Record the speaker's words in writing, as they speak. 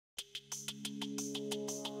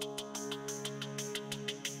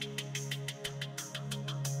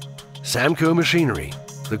SAMCO Machinery,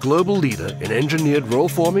 the global leader in engineered roll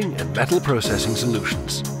forming and metal processing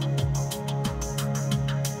solutions.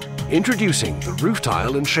 Introducing the roof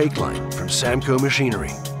tile and shake line from SAMCO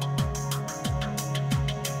Machinery.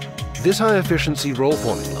 This high-efficiency roll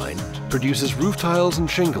forming line produces roof tiles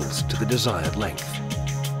and shingles to the desired length.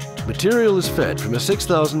 Material is fed from a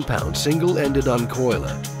 6,000-pound single-ended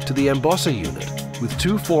uncoiler to the embosser unit with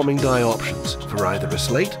 2 forming die options for either a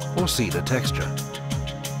slate or cedar texture.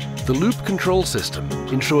 The loop control system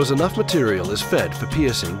ensures enough material is fed for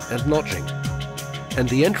piercing and notching, and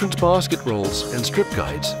the entrance basket rolls and strip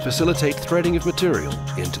guides facilitate threading of material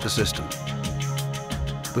into the system.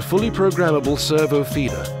 The fully programmable servo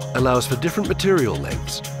feeder allows for different material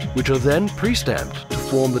lengths, which are then pre-stamped to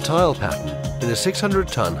form the tile pattern in a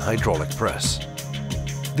 600-ton hydraulic press.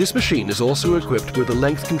 This machine is also equipped with a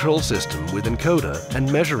length control system with encoder and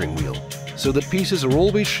measuring wheel, so that pieces are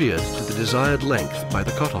always sheared to the desired length by the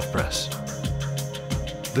cutoff press.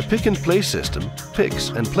 The pick and place system picks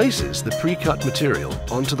and places the pre-cut material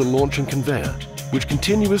onto the launching conveyor, which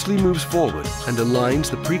continuously moves forward and aligns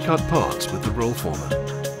the pre-cut parts with the rollformer.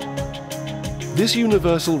 This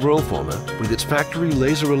universal rollformer, with its factory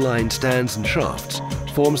laser-aligned stands and shafts,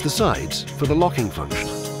 forms the sides for the locking function.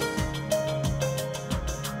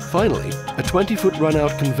 Finally, a 20-foot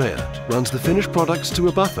run-out conveyor runs the finished products to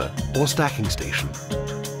a buffer or stacking station.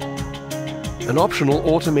 An optional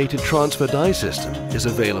automated transfer die system is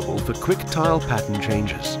available for quick tile pattern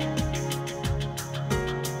changes.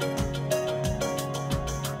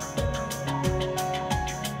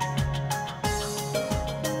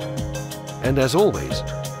 And as always,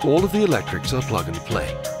 all of the electrics are plug and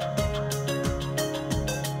play.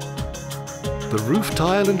 The roof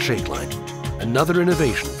tile and shake line, another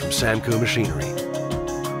innovation from SAMCO Machinery.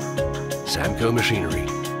 SAMCO Machinery.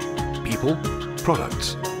 People,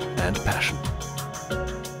 products, and passion.